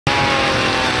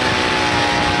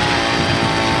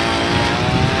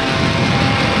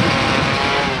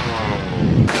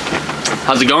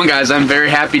How's it going, guys? I'm very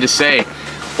happy to say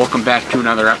welcome back to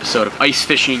another episode of Ice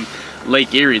Fishing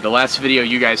Lake Erie. The last video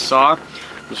you guys saw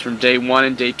was from day 1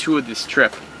 and day 2 of this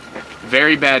trip.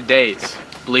 Very bad days,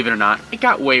 believe it or not. It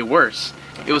got way worse.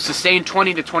 It was sustained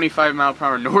 20 to 25 mile per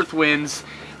hour north winds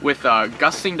with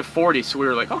gusting to 40, so we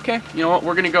were like, okay, you know what,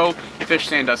 we're gonna go fish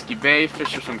Sandusky Bay,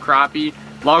 fish for some crappie.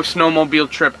 Long snowmobile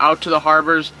trip out to the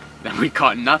harbors, then we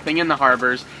caught nothing in the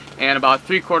harbors, and about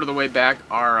 3/4 of the way back,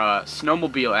 our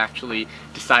snowmobile actually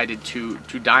decided to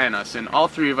die on us, and all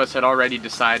three of us had already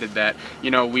decided that,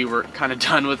 you know, we were kind of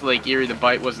done with Lake Erie. The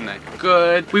bite wasn't that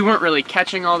good. We weren't really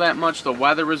catching all that much. The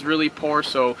weather was really poor,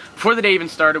 so before the day even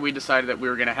started, we decided that we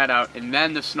were gonna head out, and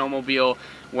then the snowmobile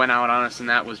went out on us, and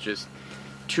that was just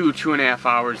 2.5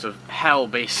 hours of hell,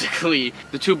 basically.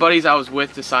 The two buddies I was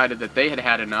with decided that they had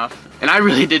had enough, and I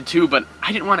really did too, but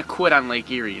I didn't want to quit on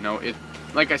Lake Erie. You know,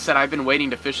 like I said, I've been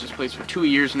waiting to fish this place for 2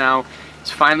 years now.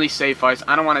 It's finally safe ice.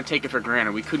 I don't want to take it for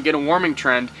granted. We could get a warming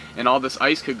trend, and all this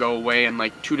ice could go away in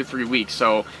like 2 to 3 weeks.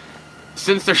 So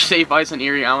since there's safe ice in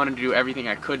Erie, I wanted to do everything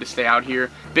I could to stay out here.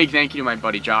 Big thank you to my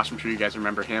buddy Josh. I'm sure you guys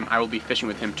remember him. I will be fishing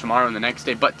with him tomorrow and the next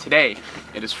day, but today,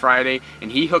 it is Friday,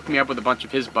 and he hooked me up with a bunch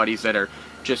of his buddies that are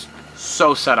just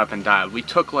so set up and dialed. We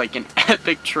took like an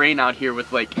epic train out here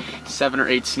with like 7 or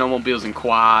 8 snowmobiles and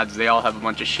quads. They all have a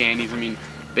bunch of shanties. I mean,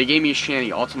 they gave me a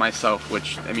shanty all to myself,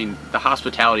 which, I mean, the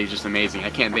hospitality is just amazing. I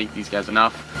can't thank these guys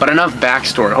enough. But enough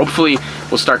backstory. Hopefully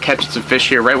we'll start catching some fish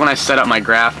here. Right when I set up my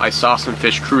graph, I saw some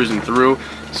fish cruising through,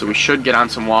 so we should get on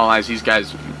some walleyes. These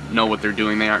guys know what they're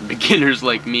doing. They aren't beginners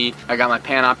like me. I got my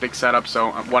Panoptic set up,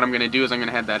 so what I'm gonna do is I'm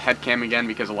gonna have that head cam again,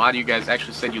 because a lot of you guys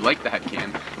actually said you like the head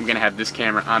cam. I'm gonna have this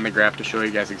camera on the graph to show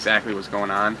you guys exactly what's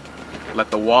going on.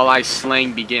 Let the walleye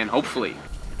slaying begin, hopefully.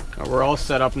 We're all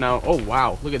set up now. Oh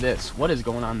wow, look at this. What is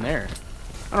going on there?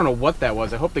 I don't know what that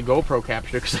was. I hope the GoPro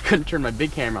captured it, because I couldn't turn my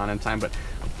big camera on in time, but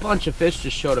a bunch of fish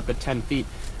just showed up at 10 feet.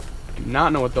 I do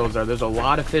not know what those are. There's a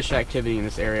lot of fish activity in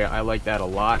this area. I like that a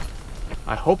lot.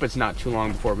 I hope it's not too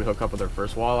long before we hook up with our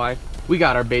first walleye. We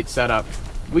got our bait set up.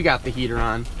 We got the heater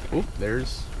on. Oop,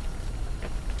 there's...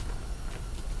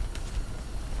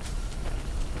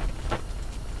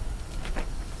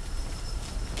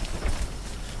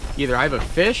 Either I have a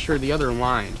fish or the other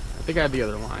line. I think I have the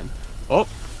other line. Oh,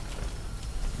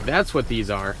 that's what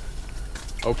these are.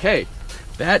 Okay,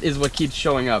 that is what keeps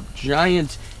showing up.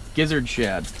 Giant gizzard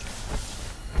shad.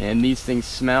 And these things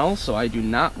smell, so I do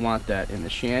not want that in the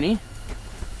shanty.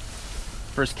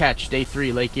 First catch, day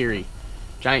 3, Lake Erie.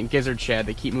 Giant gizzard shad,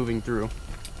 they keep moving through.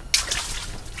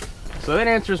 So that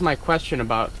answers my question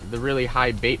about the really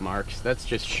high bait marks. That's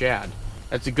just shad.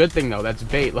 That's a good thing though, that's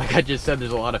bait. Like I just said,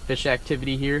 there's a lot of fish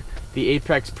activity here. The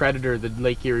apex predator, the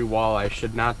Lake Erie walleye,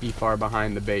 should not be far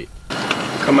behind the bait.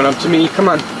 Coming up to me, come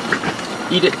on.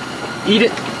 Eat it, eat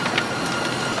it.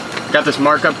 Got this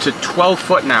mark up to 12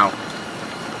 foot now.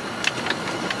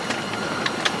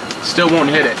 Still won't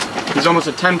hit it. He's almost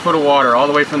at 10 foot of water, all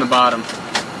the way from the bottom.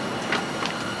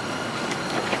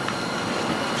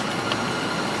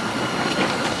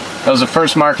 That was the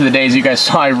first mark of the day. As you guys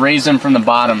saw, I raised him from the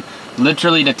bottom,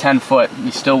 literally to 10 foot.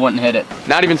 He still wouldn't hit it.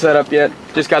 Not even set up yet.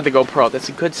 Just got the GoPro. That's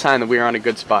a good sign that we are on a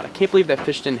good spot. I can't believe that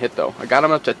fish didn't hit though. I got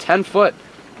him up to 10 foot.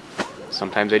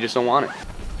 Sometimes they just don't want it.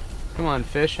 Come on,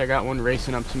 fish. I got one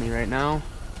racing up to me right now.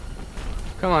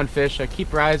 Come on, fish. I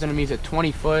keep rising him. He's at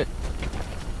 20 foot.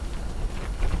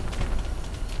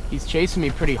 He's chasing me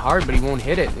pretty hard, but he won't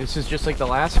hit it. This is just like the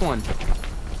last one.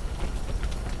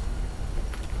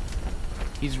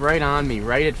 He's right on me,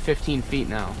 right at 15 feet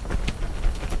now.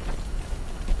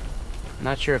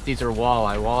 Not sure if these are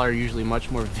walleye. Walleye are usually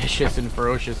much more vicious and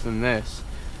ferocious than this.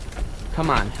 Come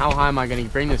on, how high am I going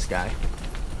to bring this guy?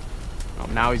 Oh,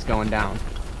 now he's going down.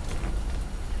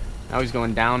 Now he's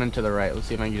going down and to the right. Let's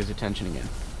see if I can get his attention again.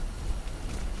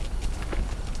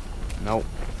 Nope.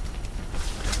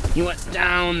 He went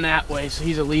down that way, so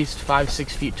he's at least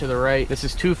 5-6 feet to the right. This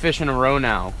is 2 fish in a row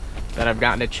now that I've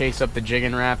gotten to chase up the jig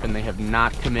and wrap, and they have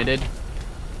not committed.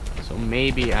 So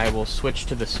maybe I will switch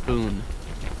to the spoon.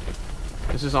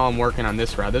 This is all I'm working on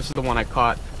this route. This is the one I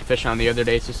caught fish on the other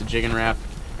day. It's just a jig and wrap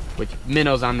with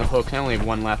minnows on the hooks. I only have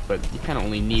one left, but you kind of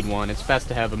only need one. It's best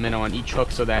to have a minnow on each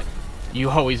hook so that you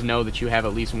always know that you have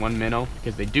at least one minnow,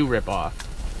 because they do rip off.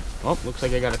 Oh, looks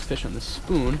like I got a fish on the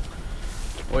spoon.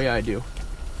 Oh yeah, I do.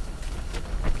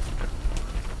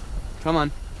 Come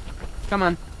on. Come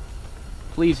on.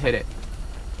 Please hit it.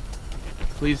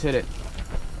 Please hit it.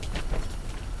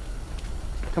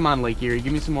 Come on, Lake Erie.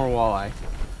 Give me some more walleye.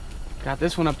 Got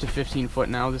this one up to 15 foot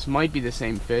now. This might be the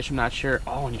same fish. I'm not sure.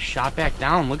 Oh, and he shot back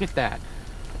down. Look at that.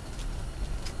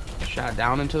 Shot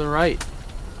down and to the right.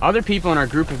 Other people in our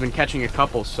group have been catching a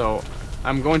couple, so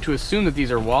I'm going to assume that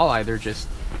these are walleye. They're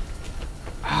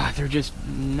just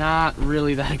not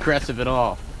really that aggressive at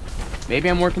all. Maybe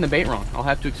I'm working the bait wrong. I'll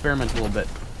have to experiment a little bit.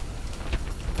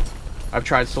 I've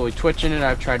tried slowly twitching it.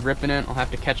 I've tried ripping it. I'll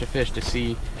have to catch a fish to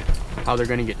see how they're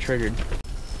going to get triggered.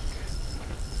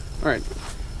 Alright,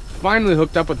 finally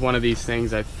hooked up with one of these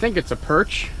things. I think it's a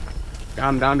perch. Got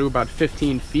him down to about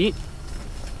 15 feet.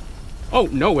 Oh,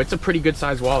 no, it's a pretty good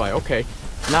sized walleye. Okay,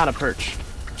 not a perch.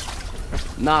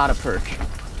 Not a perch.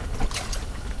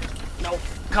 No,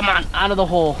 come on, out of the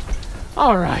hole.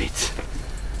 Alright.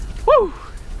 Woo!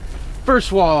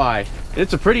 First walleye.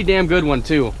 It's a pretty damn good one,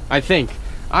 too, I think.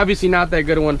 Obviously not that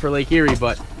good a one for Lake Erie,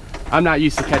 but I'm not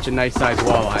used to catching nice sized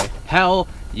walleye. Hell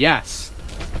yes.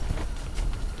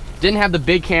 Didn't have the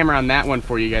big camera on that one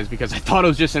for you guys because I thought it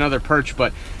was just another perch,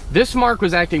 but this mark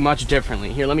was acting much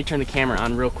differently. Here, let me turn the camera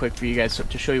on real quick for you guys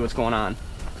to show you what's going on.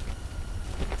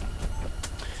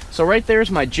 So right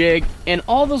there's my jig, and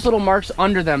all those little marks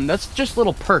under them, that's just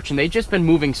little perch, and they've just been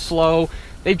moving slow.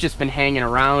 They've just been hanging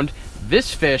around.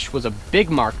 This fish was a big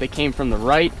mark that came from the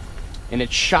right, and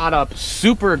it shot up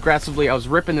super aggressively. I was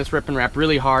ripping this rip and wrap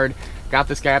really hard, got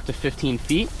this guy up to 15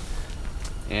 feet,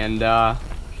 and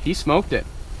he smoked it.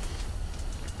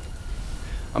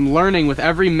 I'm learning with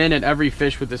every minute, every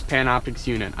fish with this Panoptix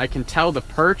unit. I can tell the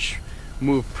perch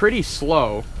move pretty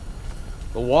slow.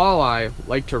 The walleye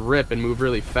like to rip and move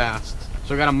really fast.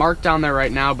 So I got a mark down there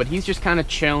right now, but he's just kind of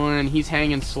chilling. He's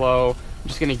hanging slow. I'm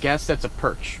just gonna guess that's a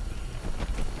perch.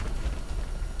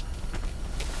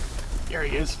 There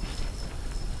he is.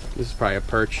 This is probably a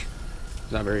perch.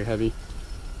 It's not very heavy.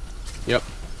 Yep.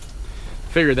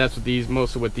 Figured that's what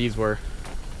most of what these were.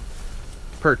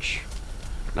 Perch.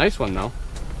 Nice one though.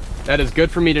 That is good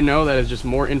for me to know. That is just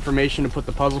more information to put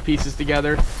the puzzle pieces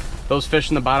together. Those fish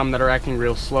in the bottom that are acting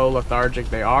real slow, lethargic,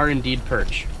 they are indeed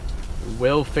perch.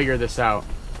 We'll figure this out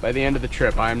by the end of the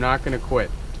trip. I am not going to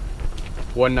quit.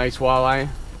 One nice walleye,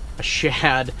 a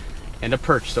shad, and a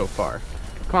perch so far.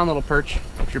 Come on, little perch.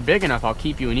 If you're big enough, I'll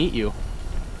keep you and eat you.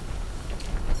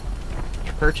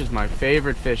 Perch is my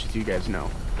favorite fish, as you guys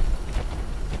know.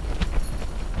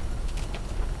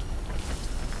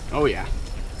 Oh yeah.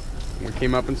 We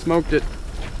came up and smoked it.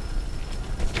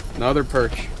 Another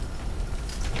perch.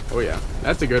 Oh yeah,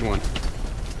 that's a good one.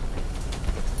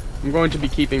 I'm going to be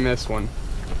keeping this one.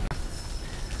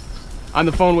 On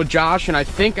the phone with Josh, and I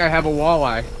think I have a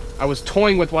walleye. I was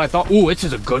toying with what I thought. Ooh, this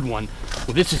is a good one.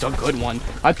 Ooh, this is a good one.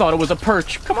 I thought it was a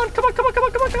perch. Come on, come on, come on, come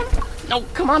on, come on, come on. No,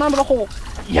 come on out of the hole.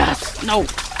 Yes, no.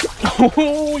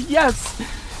 Oh, yes.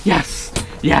 Yes,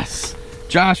 yes.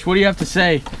 Josh, what do you have to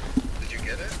say? Did you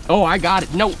get it? Oh, I got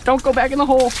it. No, don't go back in the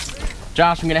hole.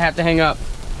 Josh, I'm going to have to hang up.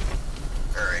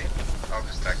 All right. I'll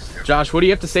just text you. Josh, what do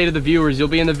you have to say to the viewers? You'll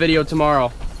be in the video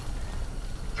tomorrow.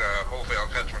 Hopefully I'll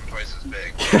catch one twice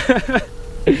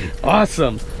as big.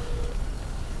 Awesome.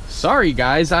 Sorry,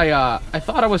 guys. I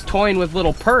thought I was toying with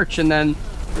little perch, and then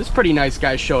this pretty nice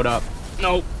guy showed up.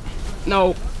 No.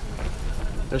 No.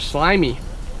 They're slimy.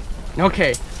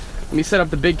 Okay. Let me set up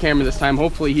the big camera this time.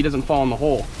 Hopefully he doesn't fall in the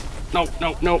hole. Nope,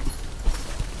 nope, nope.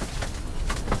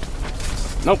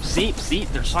 Nope, see,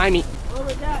 they're slimy. What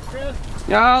was that, Chris?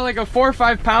 Yeah, like a 4 or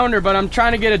 5 pounder, but I'm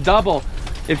trying to get a double.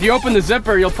 If you open the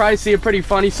zipper, you'll probably see a pretty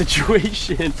funny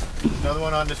situation. Another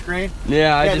one on the screen?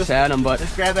 Yeah, I just had them, but...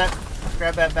 Just grab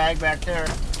that bag back there.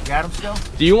 You got them still?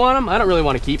 Do you want them? I don't really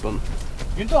want to keep them.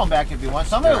 You can throw them back if you want.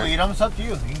 Somebody will eat them. It's up to you.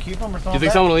 You can keep them or throw them back. Do you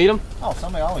think someone will eat them? Oh,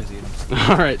 somebody always eat them.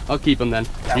 All right, I'll keep them then.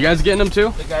 You guys getting them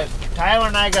too? The guys, Tyler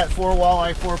and I got 4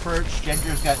 walleye, 4 perch.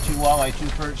 Ginger's got 2 walleye, 2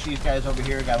 perch. These guys over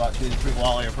here got about 2 to 3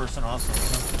 walleye a person also.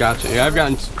 So. Gotcha. Yeah, I've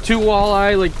gotten 2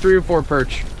 walleye, like 3 or 4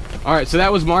 perch. All right, so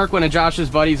that was Mark, one of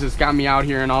Josh's buddies that's got me out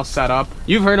here and all set up.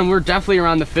 You've heard him, we're definitely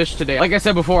around the fish today. Like I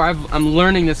said before, I'm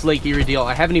learning this Lake Erie deal.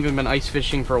 I haven't even been ice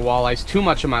fishing for walleyes too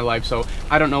much in my life, so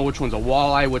I don't know which one's a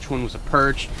walleye, which one was a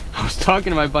perch. I was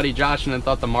talking to my buddy Josh and then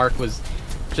thought the mark was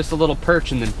just a little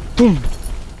perch, and then boom.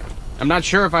 I'm not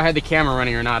sure if I had the camera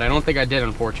running or not. I don't think I did,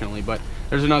 unfortunately, but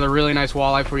there's another really nice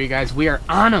walleye for you guys. We are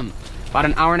on them. About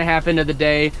an hour and a half into the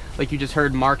day, like you just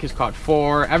heard, Mark has caught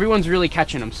 4. Everyone's really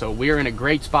catching them, so we're in a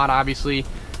great spot, obviously.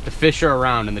 The fish are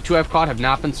around, and the 2 I've caught have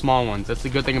not been small ones. That's the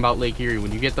good thing about Lake Erie.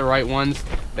 When you get the right ones,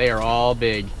 they are all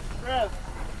big. Chris,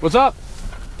 What's up?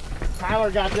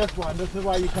 Tyler got this one. This is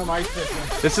why you come ice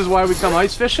fishing. This is why we come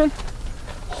ice fishing?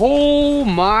 Oh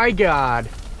my God.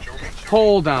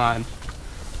 Hold on.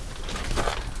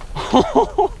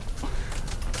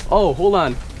 Oh, hold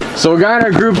on. So a guy in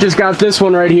our group just got this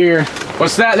one right here.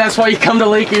 What's that? That's why you come to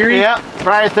Lake Erie? Yep,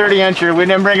 probably a 30-incher. We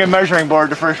didn't bring a measuring board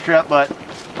the first trip, but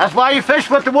that's why you fish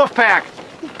with the Wolfe pack.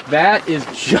 That is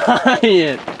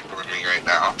giant. With me right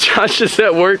now. now. Josh is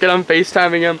at work and I'm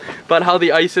FaceTiming him about how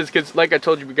the ice is, because like I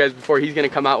told you guys before, he's going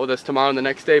to come out with us tomorrow and the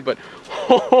next day, but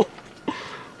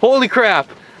holy crap.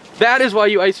 That is why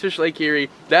you ice fish Lake Erie.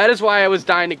 That is why I was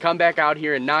dying to come back out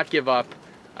here and not give up.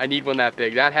 I need one that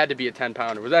big. That had to be a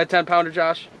 10-pounder. Was that a 10-pounder,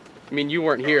 Josh? I mean, you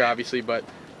weren't here, obviously, but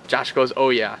Josh goes, oh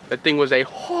yeah, that thing was a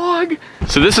hog.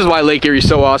 So this is why Lake Erie is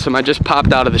so awesome. I just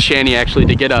popped out of the shanty, actually,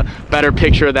 to get a better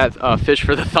picture of that fish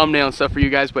for the thumbnail and stuff for you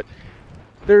guys, but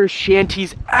there are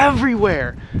shanties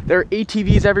everywhere. There are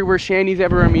ATVs everywhere, shanties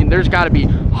everywhere. I mean, there's got to be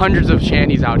hundreds of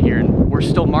shanties out here, and we're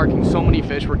still marking so many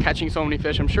fish. We're catching so many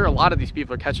fish. I'm sure a lot of these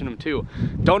people are catching them too.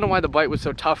 Don't know why the bite was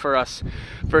so tough for us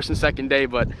first and second day,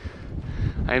 but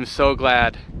I am so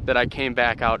glad that I came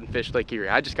back out and fished Lake Erie.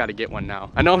 I just got to get one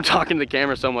now. I know I'm talking to the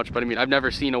camera so much, but I mean, I've never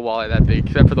seen a walleye that big,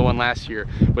 except for the one last year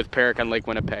with Peric on Lake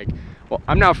Winnipeg. Well,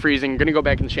 I'm now freezing. I'm gonna go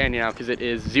back in the shanty now because it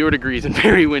is 0 degrees and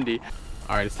very windy.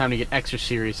 All right, it's time to get extra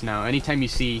serious now. Anytime you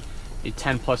see a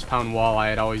 10+ pound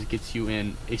walleye, it always gets you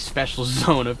in a special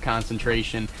zone of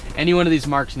concentration. Any one of these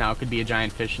marks now could be a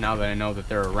giant fish now that I know that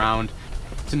they're around.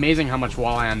 It's amazing how much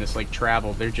walleye on this lake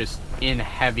travel. They're just in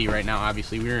heavy right now.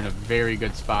 Obviously, we're in a very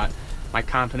good spot. My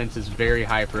confidence is very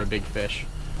high for a big fish.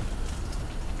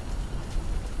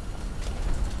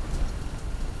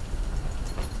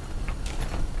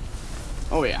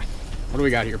 Oh yeah. What do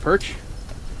we got here? Perch?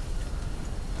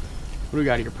 What do we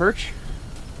got here? Perch?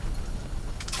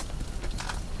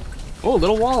 Oh,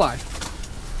 little walleye.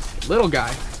 Little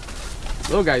guy.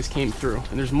 Little guys came through.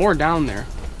 And there's more down there.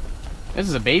 This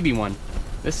is a baby one.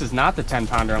 This is not the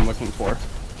 10-pounder I'm looking for.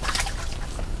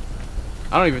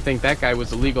 I don't even think that guy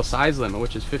was the legal size limit,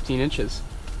 which is 15 inches.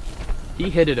 He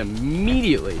hit it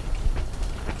immediately.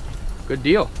 Good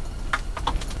deal.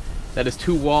 That is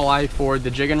 2 walleye for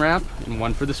the jig and wrap and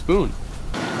 1 for the spoon.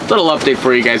 Little update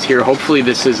for you guys here. Hopefully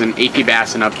this is an AP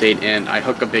Bassin update and I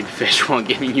hook a big fish while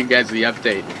giving you guys the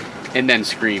update and then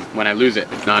scream when I lose it.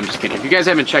 No, I'm just kidding. If you guys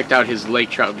haven't checked out his lake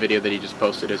trout video that he just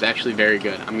posted, it was actually very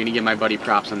good. I'm gonna give my buddy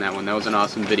props on that one. That was an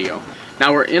awesome video.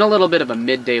 Now we're in a little bit of a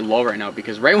midday lull right now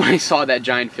because right when I saw that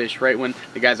giant fish, right when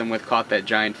the guys I'm with caught that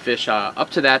giant fish,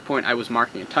 up to that point I was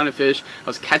marking a ton of fish. I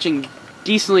was catching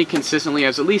decently consistently. I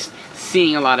was at least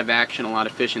seeing a lot of action, a lot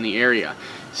of fish in the area.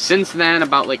 Since then,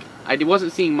 about like, I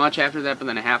wasn't seeing much after that, but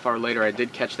then a half hour later I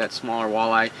did catch that smaller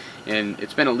walleye, and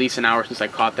it's been at least an hour since I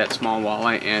caught that small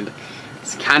walleye, and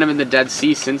it's kind of in the Dead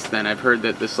Sea since then. I've heard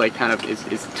that this lake kind of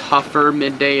is tougher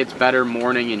midday, it's better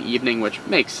morning and evening, which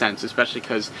makes sense, especially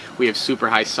because we have super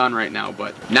high sun right now,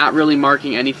 but not really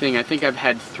marking anything. I think I've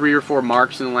had 3 or 4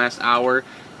 marks in the last hour,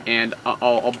 and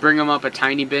I'll bring them up a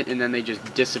tiny bit and then they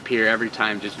just disappear every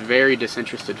time. Just very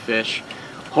disinterested fish.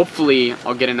 Hopefully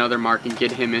I'll get another mark and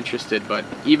get him interested, but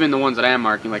even the ones that I am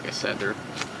marking, like I said,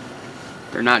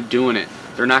 they're not doing it.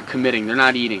 They're not committing. They're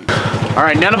not eating. All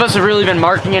right, none of us have really been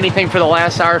marking anything for the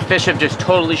last hour. Fish have just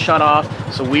totally shut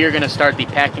off, so we are going to start the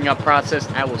packing up process.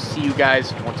 I will see you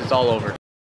guys once it's all over.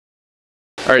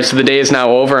 All right, so the day is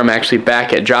now over. I'm actually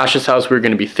back at Josh's house. We're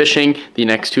going to be fishing the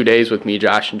next 2 days with me,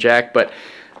 Josh, and Jack, but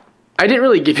I didn't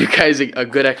really give you guys a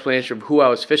good explanation of who I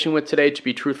was fishing with today. To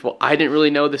be truthful, I didn't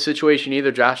really know the situation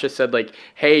either. Josh just said, like,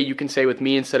 hey, you can stay with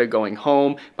me instead of going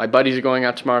home. My buddies are going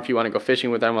out tomorrow if you want to go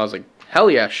fishing with them. I was like, hell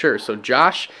yeah, sure. So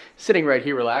Josh, sitting right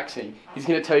here relaxing, he's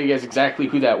going to tell you guys exactly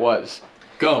who that was.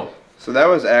 Go. So that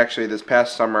was actually this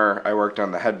past summer. I worked on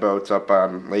the head boats up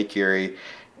on Lake Erie,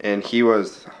 and he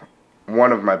was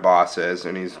one of my bosses,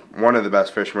 and he's one of the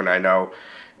best fishermen I know,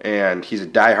 and he's a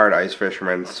diehard ice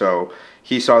fisherman, so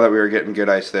he saw that we were getting good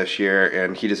ice this year,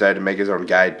 and he decided to make his own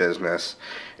guide business.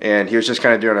 And he was just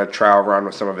kind of doing a trial run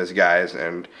with some of his guys,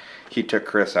 and he took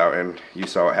Chris out, and you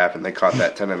saw what happened. They caught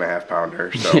that 10.5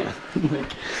 pounder. So. Yeah.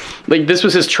 like this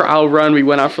was his trial run. We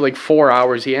went out for like 4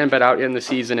 hours. He hadn't been out in the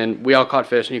season, and we all caught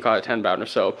fish, and he caught a 10 pounder.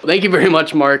 So thank you very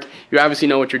much, Mark. You obviously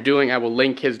know what you're doing. I will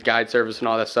link his guide service and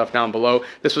all that stuff down below.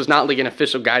 This was not like an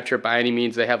official guide trip by any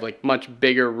means. They have like much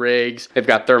bigger rigs. They've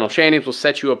got thermal shanties. We'll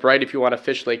set you up right if you want to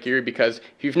fish Lake Erie, because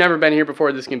if you've never been here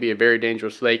before, this can be a very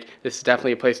dangerous lake. This is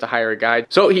definitely a place to hire a guide.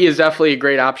 So he is definitely a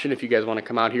great option if you guys want to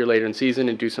come out here later in season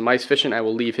and do some ice fishing. I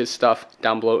will leave his stuff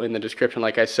down below in the description,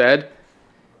 like I said.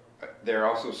 They're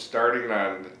also starting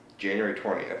on January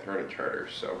 20th, running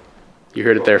charters, so. You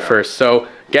heard it there first. So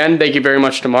again, thank you very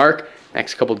much to Mark.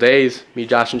 Next couple days, me,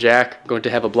 Josh, and Jack are going to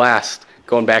have a blast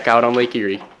going back out on Lake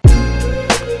Erie.